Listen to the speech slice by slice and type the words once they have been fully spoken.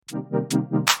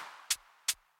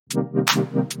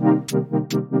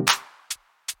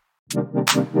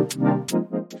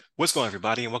What's going on,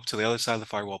 everybody, and welcome to the Other Side of the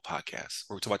Firewall podcast,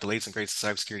 where we talk about the latest and greatest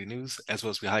cybersecurity news, as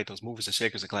well as we highlight those movers and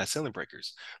shakers and glass ceiling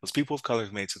breakers, those people of color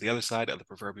who've made it to the other side of the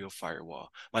proverbial firewall.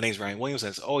 My name is Ryan Williams.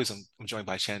 As always, I'm joined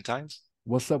by Shannon Tynes.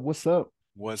 What's up? What's up?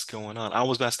 What's going on? I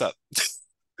almost messed up.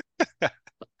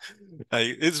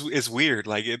 It's weird.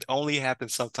 Like it only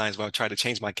happens sometimes when I try to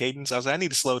change my cadence. I was like, I need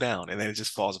to slow down, and then it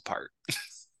just falls apart.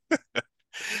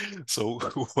 So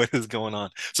what is going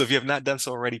on? So if you have not done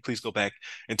so already, please go back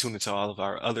and tune into all of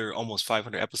our other almost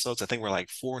 500 episodes. I think we're like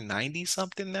 490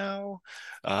 something now.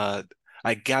 Uh,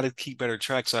 I gotta keep better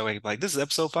track, so I like this is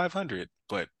episode 500,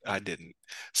 but I didn't.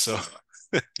 So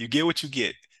you get what you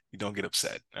get. You don't get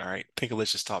upset. All right.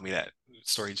 Pinkalicious just taught me that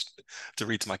story to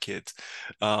read to my kids.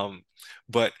 Um,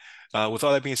 but with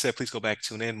all that being said, please go back,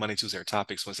 tune in. Monday, Tuesday are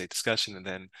topics, Wednesday discussion, and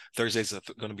then Thursday's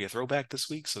going to be a throwback this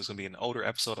week. So it's going to be an older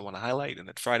episode I want to highlight, and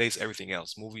then Fridays, everything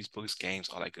else, movies, books, games,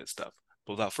 all that good stuff.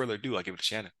 But without further ado, I'll give it to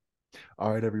Shannon.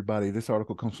 All right, everybody. This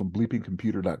article comes from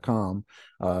bleepingcomputer.com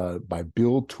by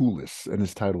Bill Toulis, and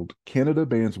it's titled Canada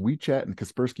Bans WeChat and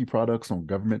Kaspersky Products on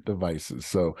Government Devices.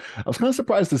 So I was kind of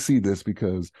surprised to see this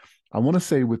because I want to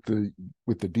say with the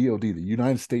DoD, the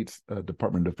United States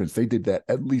Department of Defense, they did that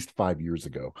at least 5 years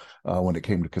ago when it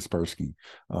came to Kaspersky.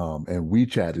 And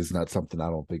WeChat is not something I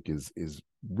don't think is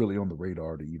really on the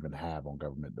radar to even have on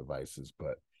government devices.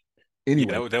 But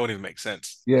anyway, that wouldn't even make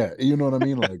sense. Yeah, you know what I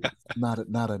mean? Like not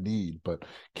a need, but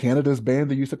Canada's banned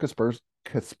the use of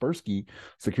Kaspersky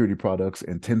security products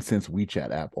and Tencent's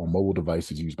WeChat app on mobile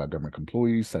devices used by government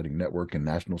employees, citing network and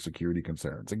national security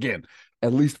concerns. Again,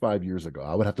 at least 5 years ago.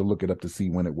 I would have to look it up to see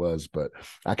when it was, but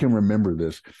I can remember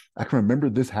this. I can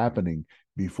remember this happening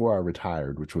before I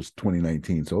retired, which was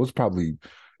 2019. So it was probably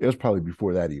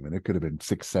before that even. It could have been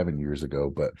 6-7 years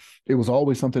ago, but it was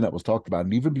always something that was talked about.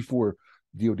 And even before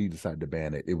DoD decided to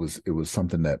ban it, it was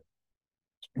something that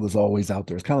was always out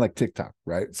there. It's kind of like TikTok,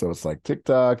 right? So it's like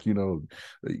TikTok,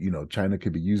 China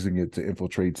could be using it to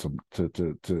infiltrate some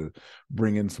to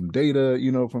bring in some data,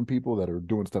 from people that are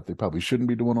doing stuff they probably shouldn't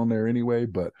be doing on there anyway.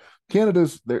 But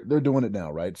Canada's they're doing it now,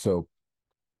 right? So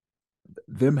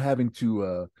them having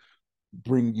to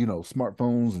bring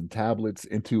smartphones and tablets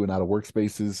into and out of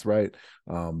workspaces, right?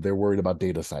 They're worried about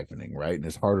data siphoning, right? And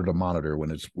it's harder to monitor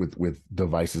when it's with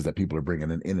devices that people are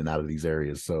bringing in and out of these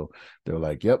areas. So they're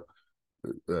like, yep,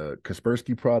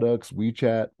 Kaspersky products,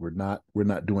 WeChat, we're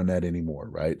not doing that anymore,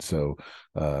 right? So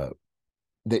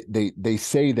they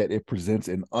say that it presents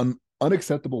an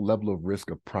unacceptable level of risk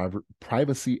of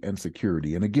privacy and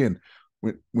security. And again,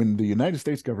 when the United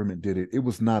States government did it, it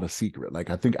was not a secret. Like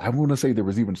I want to say there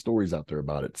was even stories out there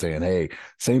about it saying, hey,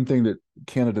 same thing that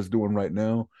Canada's doing right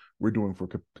now, we're doing for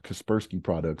Kaspersky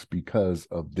products because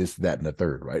of this, that, and the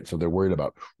third, right? So they're worried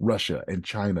about Russia and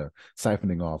China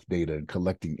siphoning off data and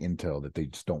collecting intel that they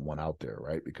just don't want out there,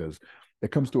 right? Because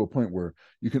it comes to a point where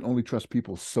you can only trust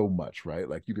people so much, right?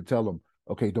 Like you could tell them,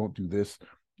 okay, don't do this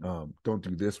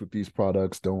with these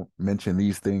products, don't mention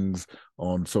these things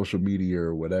on social media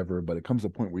or whatever, but it comes to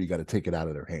a point where you got to take it out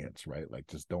of their hands, right? Like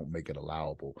just don't make it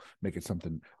allowable, make it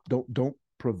something, don't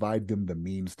provide them the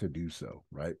means to do so,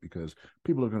 right? Because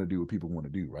people are going to do what people want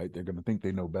to do, right? They're going to think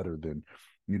they know better than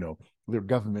their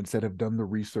governments that have done the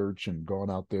research and gone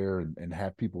out there and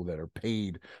have people that are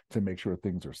paid to make sure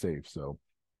things are safe. So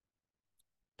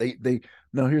they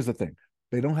now here's the thing,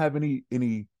 they don't have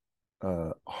any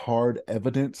hard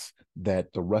evidence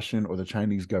that the Russian or the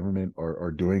Chinese government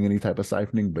are doing any type of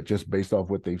siphoning, but just based off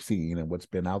what they've seen and what's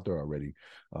been out there already,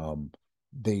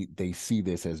 they see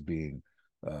this as being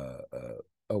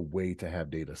a way to have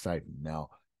data siphoned. Now,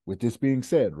 with this being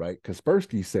said, right,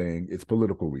 Kaspersky's saying it's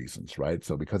political reasons, right?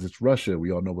 So because it's Russia,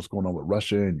 we all know what's going on with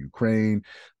Russia and Ukraine.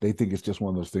 They think it's just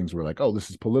one of those things where like, oh, this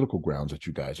is political grounds that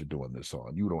you guys are doing this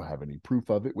on. You don't have any proof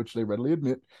of it, which they readily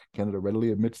admit. Canada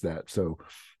readily admits that. So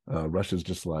Russia's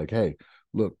just like, hey,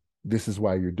 look, this is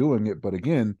why you're doing it. But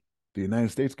again, the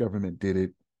United States government did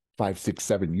it 5, 6,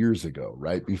 7 years ago,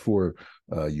 right? Before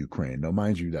Ukraine. Now,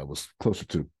 mind you, that was closer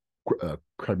to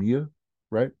Crimea,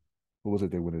 right? What was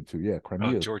it they went into? Yeah,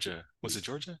 Crimea. Georgia. Was it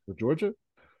Georgia? Georgia?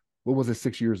 What was it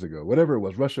 6 years ago? Whatever it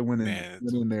was. Russia went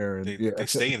in there and they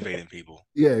stay invading people.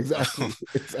 Yeah, exactly.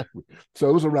 Exactly. So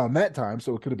it was around that time.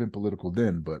 So it could have been political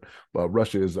then, but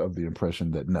Russia is of the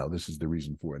impression that no, this is the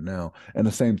reason for it now. And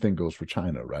the same thing goes for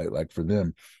China, right? Like for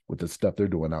them, with the stuff they're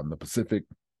doing out in the Pacific,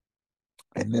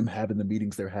 and them having the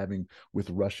meetings they're having with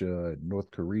Russia and North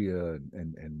Korea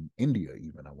and India,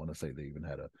 even. I want to say they even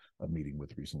had a meeting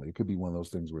with recently. It could be one of those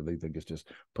things where they think it's just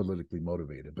politically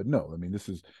motivated. But no, I mean this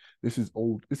is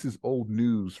old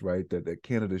news, right? That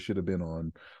Canada should have been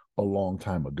on a long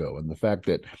time ago. And the fact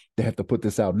that they have to put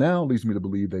this out now leads me to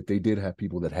believe that they did have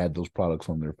people that had those products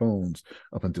on their phones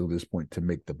up until this point to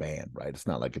make the ban, right? It's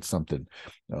not like it's something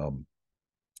um,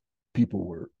 people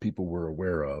were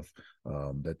aware of,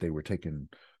 that they were taking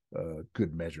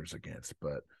good measures against.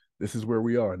 But this is where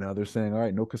we are now. They're saying, all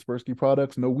right, no Kaspersky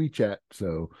products, no WeChat.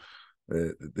 So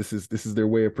this is their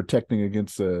way of protecting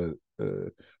against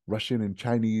Russian and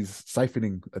Chinese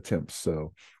siphoning attempts.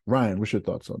 So, Ryan, what's your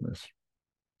thoughts on this?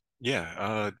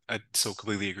 Yeah, I so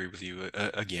completely agree with you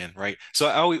again, right?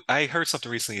 So I heard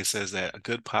something recently that says that a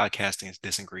good podcasting is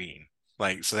disagreeing.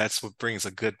 Like, so that's what brings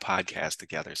a good podcast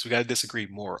together. So we got to disagree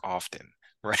more often,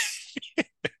 right?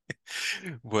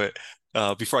 But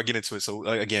before I get into it, so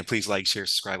again, please like, share,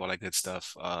 subscribe, all that good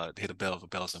stuff. Hit a bell if a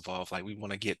bell's involved. Like we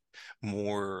want to get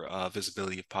more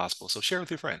visibility if possible. So share with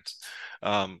your friends.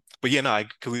 But yeah, no, I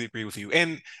completely agree with you.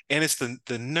 And it's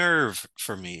the nerve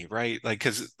for me, right? Like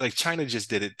because like China just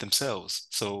did it themselves.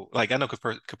 So like I know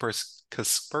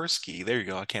Kaspersky, there you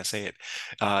go. I can't say it.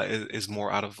 Is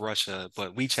more out of Russia,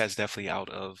 but WeChat's definitely out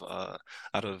of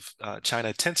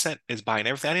China. Tencent is buying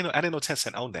everything. I didn't know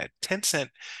Tencent owned that. Tencent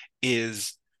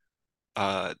is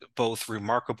both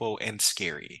remarkable and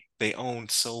scary. They own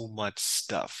so much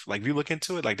stuff. Like if you look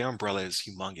into it, like their umbrella is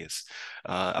humongous.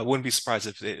 I wouldn't be surprised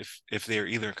if they're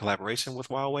either in collaboration with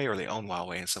Huawei or they own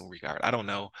Huawei in some regard. I don't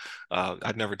know.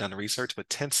 I've never done the research, but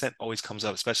Tencent always comes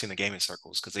up, especially in the gaming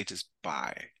circles, because they just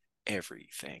buy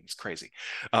everything. It's crazy.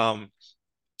 Um,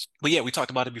 but yeah, we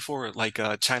talked about it before. Like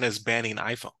China's banning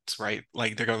iPhones, right?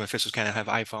 Like their government officials can't have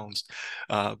iPhones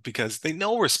because they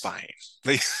know we're spying.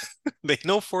 They they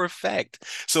know for a fact.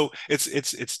 So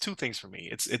it's two things for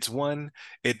me. It's one,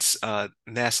 it's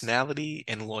nationality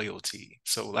and loyalty.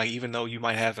 So like even though you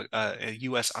might have a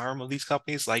U.S. arm of these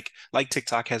companies, like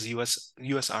TikTok has a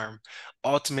U.S. arm,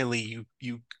 ultimately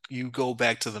you go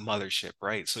back to the mothership,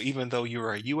 right? So even though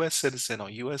you're a U.S. citizen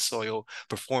on U.S. soil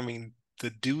performing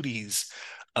the duties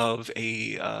of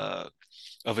a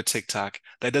TikTok,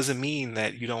 that doesn't mean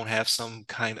that you don't have some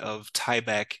kind of tie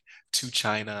back to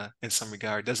China in some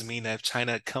regard. Doesn't mean that if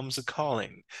China comes a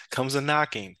calling, comes a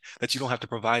knocking, that you don't have to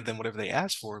provide them whatever they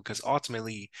ask for, because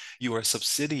ultimately you are a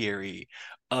subsidiary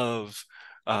of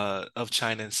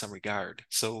China in some regard.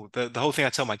 So the whole thing I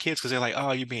tell my kids, because they're like,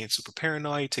 oh, you're being super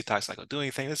paranoid. TikTok's not gonna do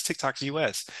anything. This TikTok's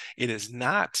US. It is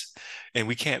not. And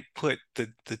we can't put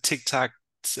the TikTok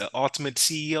ultimate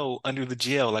CEO under the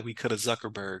jail like we could a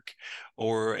Zuckerberg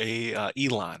or a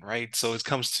Elon, right? So it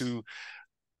comes to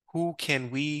who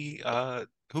can we uh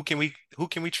who can we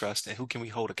trust and who can we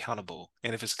hold accountable?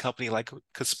 And if it's a company like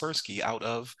Kaspersky out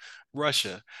of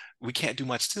Russia, we can't do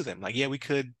much to them. Like, yeah, we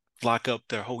could lock up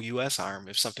their whole US arm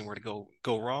if something were to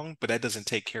go wrong, but that doesn't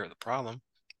take care of the problem.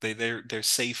 They're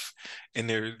safe in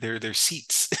their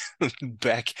seats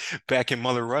back back in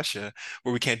Mother Russia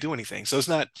where we can't do anything. So it's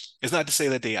not to say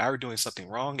that they are doing something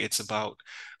wrong. It's about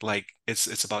like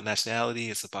it's about nationality.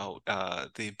 It's about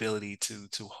the ability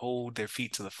to hold their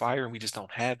feet to the fire, and we just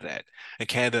don't have that. And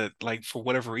Canada, like for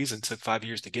whatever reason, took 5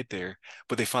 years to get there,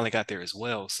 but they finally got there as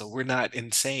well. So we're not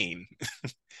insane.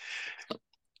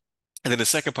 And then the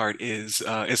second part is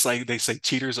it's like they say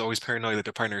cheaters are always paranoid that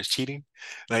their partner is cheating.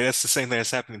 Like that's the same thing that's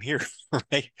happening here,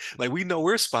 right? Like we know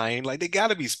we're spying, like they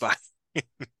gotta be spying.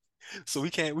 So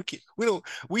we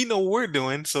know what we're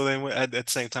doing. So then at the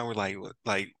same time, we're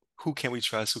like, who can we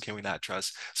trust? Who can we not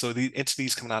trust? So the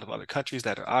entities coming out of other countries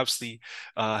that are obviously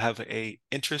have a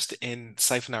interest in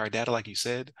siphoning our data, like you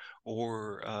said,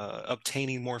 or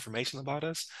obtaining more information about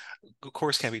us, of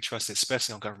course, can be trusted,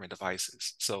 especially on government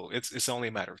devices. So it's only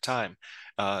a matter of time.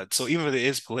 So even if it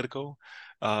is political,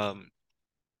 um,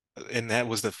 and that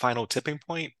was the final tipping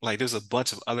point, like there's a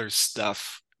bunch of other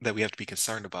stuff that we have to be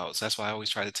concerned about. So that's why I always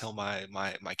try to tell my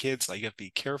kids, like you have to be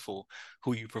careful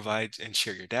who you provide and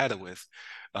share your data with.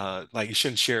 Like you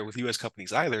shouldn't share it with US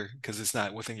companies either, because it's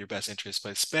not within your best interest,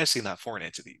 but especially not foreign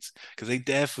entities, because they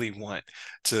definitely want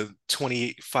to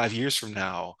 25 years from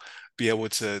now be able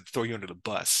to throw you under the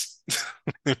bus.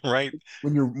 Right?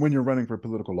 When you're running for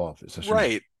political office, that's usually.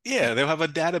 Right. Yeah, they'll have a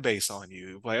database on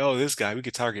you. Like, oh, this guy, we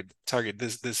could target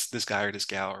this guy or this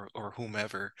gal or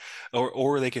whomever.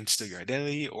 Or they can steal your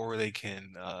identity, or they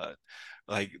can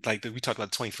we talked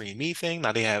about the 23andMe thing.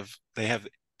 Now they have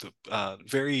the,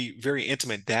 very, very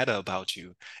intimate data about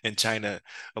you in China,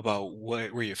 about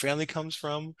where your family comes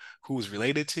from, who's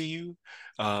related to you.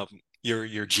 Um, your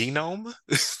genome,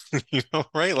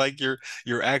 right? Like your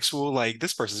actual like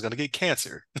this person's gonna get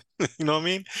cancer. You know what I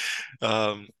mean?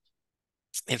 Um,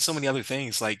 and so many other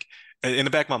things. Like in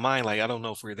the back of my mind, like I don't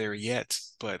know if we're there yet,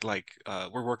 but like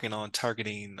we're working on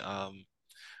targeting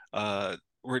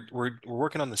we're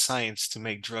working on the science to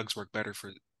make drugs work better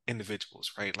for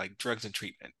individuals, right? Like drugs and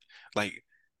treatment. Like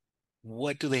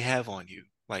what do they have on you?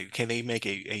 Like, can they make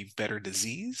a better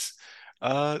disease?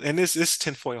 And this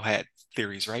tinfoil hat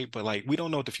theories, right? But like, we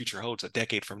don't know what the future holds a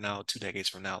decade from now, 2 decades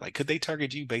from now. Like, could they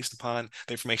target you based upon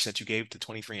the information that you gave to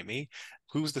 23andMe?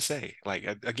 Who's to say? Like,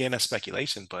 again, that's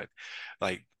speculation, but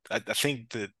like, I think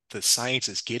the science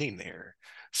is getting there.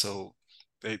 So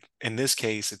in this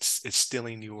case, it's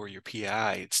stealing your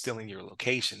PI, it's stealing your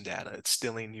location data, it's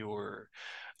stealing your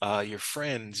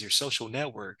friends, your social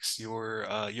networks, your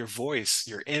voice,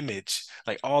 your image,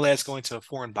 like all that's going to a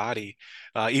foreign body.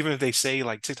 Even if they say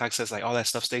like TikTok says like all that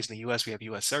stuff stays in the US, we have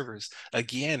US servers.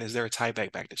 Again, is there a tie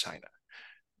back to China?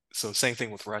 So same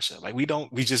thing with Russia. Like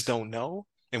we just don't know,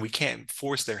 and we can't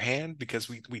force their hand because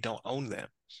we don't own them.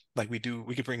 Like we do,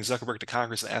 we could bring Zuckerberg to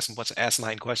Congress and ask him a bunch of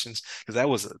asinine questions because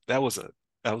that was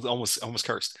almost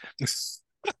cursed.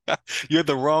 You're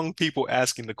the wrong people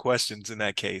asking the questions in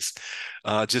that case,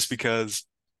 just because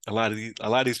a lot of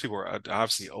these people are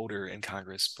obviously older in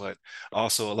Congress, but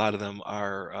also a lot of them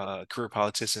are career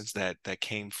politicians that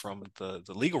came from the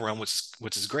legal realm,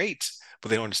 which is great, but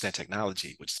they don't understand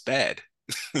technology, which is bad.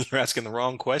 You're asking the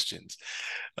wrong questions.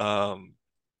 Um,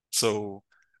 so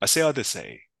I say all to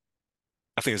say,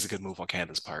 I think it's a good move on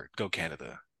Canada's part. Go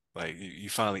Canada. Like you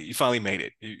finally made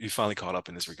it. You finally caught up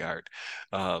in this regard.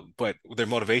 But their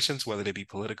motivations, whether they be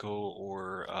political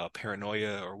or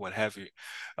paranoia or what have you,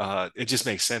 it just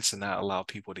makes sense to not allow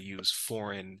people to use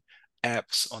foreign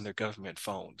apps on their government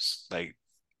phones. Like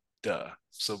duh.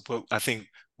 So, but I think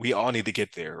we all need to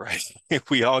get there, right?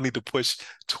 We all need to push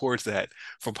towards that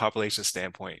from population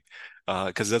standpoint.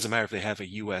 Because it doesn't matter if they have a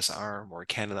US arm or a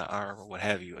Canada arm or what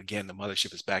have you. Again, the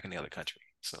mothership is back in the other country.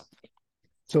 So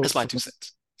So that's my so 2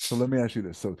 cents. so let me ask you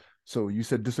this. So you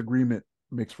said disagreement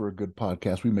makes for a good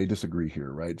podcast. We may disagree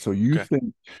here, right? So Okay.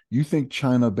 you think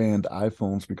China banned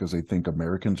iPhones because they think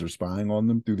Americans are spying on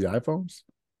them through the iPhones?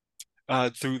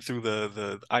 Through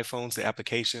the iPhones, the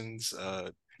applications,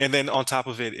 and then on top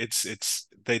of it, it's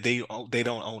they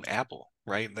don't own Apple,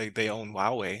 right? They own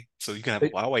Huawei, so you can have a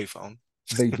They Huawei phone,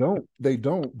 they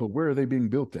don't, but where are they being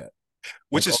built at?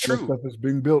 which Like is all that true, stuff is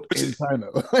being built which in is China.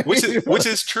 You know? which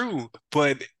is true,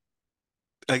 but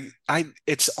like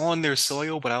it's on their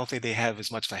soil, but I don't think they have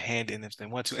as much of a hand in it if they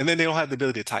want to. And then they don't have the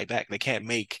ability to tie back. They can't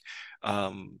make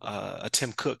a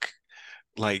Tim Cook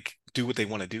like do what they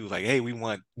want to do. Like, hey, we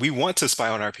want to spy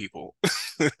on our people.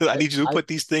 I need you to I put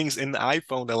these things in the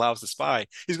iPhone that allows to spy.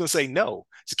 He's gonna say no.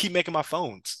 Just keep making my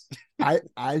phones.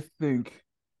 I think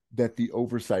that the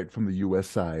oversight from the US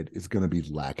side is going to be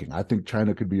lacking. I think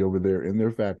China could be over there in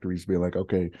their factories being like,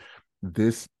 okay,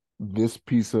 this this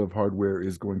piece of hardware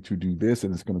is going to do this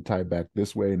and it's going to tie back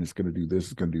this way and it's going to do this,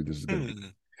 it's going to do this, it's going to do. Hmm.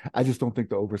 I just don't think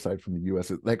the oversight from the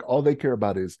US is like all they care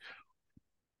about is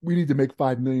we need to make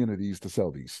 5 million of these to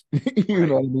sell these. You know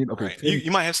Right. what I mean? Okay, Right. 10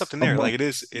 You might have something a there. Like month.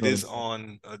 You it know what I is mean?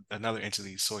 on another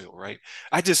entity's soil, right?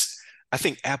 I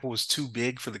think Apple is too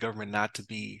big for the government not to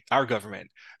be our government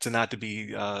to not to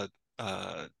be uh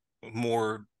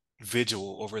more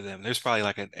vigilant over them. There's probably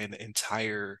like an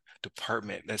entire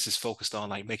department that's just focused on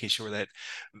like making sure that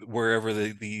wherever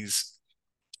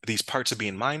these parts are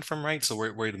being mined from, right? So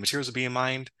where the materials are being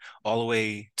mined, all the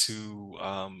way to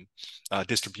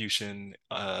distribution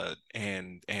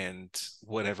and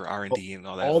whatever R&D and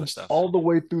all that other stuff. All the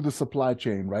way through the supply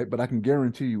chain, right? But I can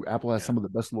guarantee you, Apple has Yeah. some of the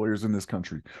best lawyers in this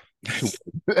country. To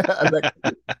like,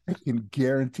 I can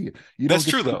guarantee it. You don't That's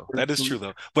get true paid though. That is true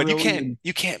though. But trillion.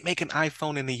 you can't make an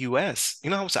iPhone in the US.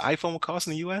 You know how much an iPhone will cost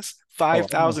in the US? Oh,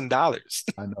 I know, $5,000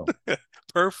 I know.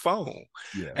 per phone,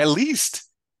 Yeah. at least.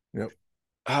 Yep.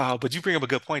 But you bring up a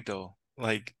good point though.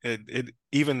 Like it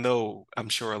even though I'm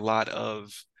sure a lot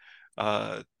of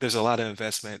there's a lot of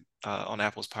investment on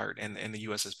Apple's part and the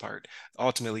US's part.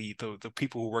 Ultimately, the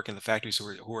people who work in the factories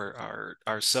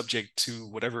are subject to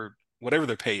whatever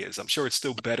their pay is. I'm sure it's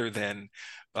still better than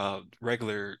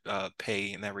regular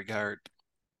pay in that regard.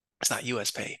 It's not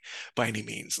US pay by any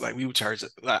means. Like we would charge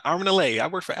arm and a leg. I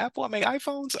work for Apple. I make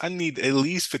iPhones. I need at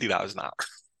least $50 an hour.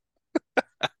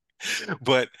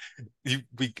 But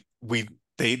we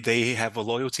they have a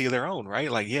loyalty of their own,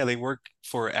 right? Like yeah, they work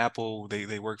for Apple,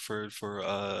 they work for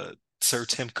Sir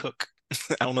Tim Cook.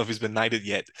 I don't know if he's been knighted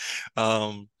yet.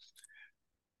 Um,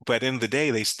 but at the end of the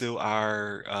day, they still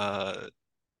are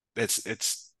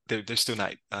it's they're still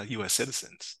not US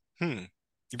citizens. Hmm.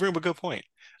 You bring up a good point.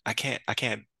 I can't I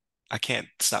can't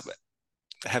stop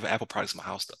having Apple products in my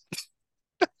house though.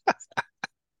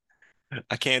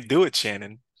 I can't do it,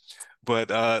 Shannon.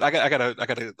 But I gotta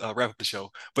wrap up the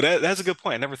show. But that's a good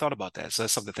point. I never thought about that. So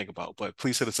that's something to think about. But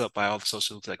please hit us up by all the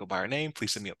socials that go by our name.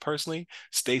 Please hit me up personally.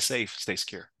 Stay safe, stay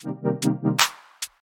secure.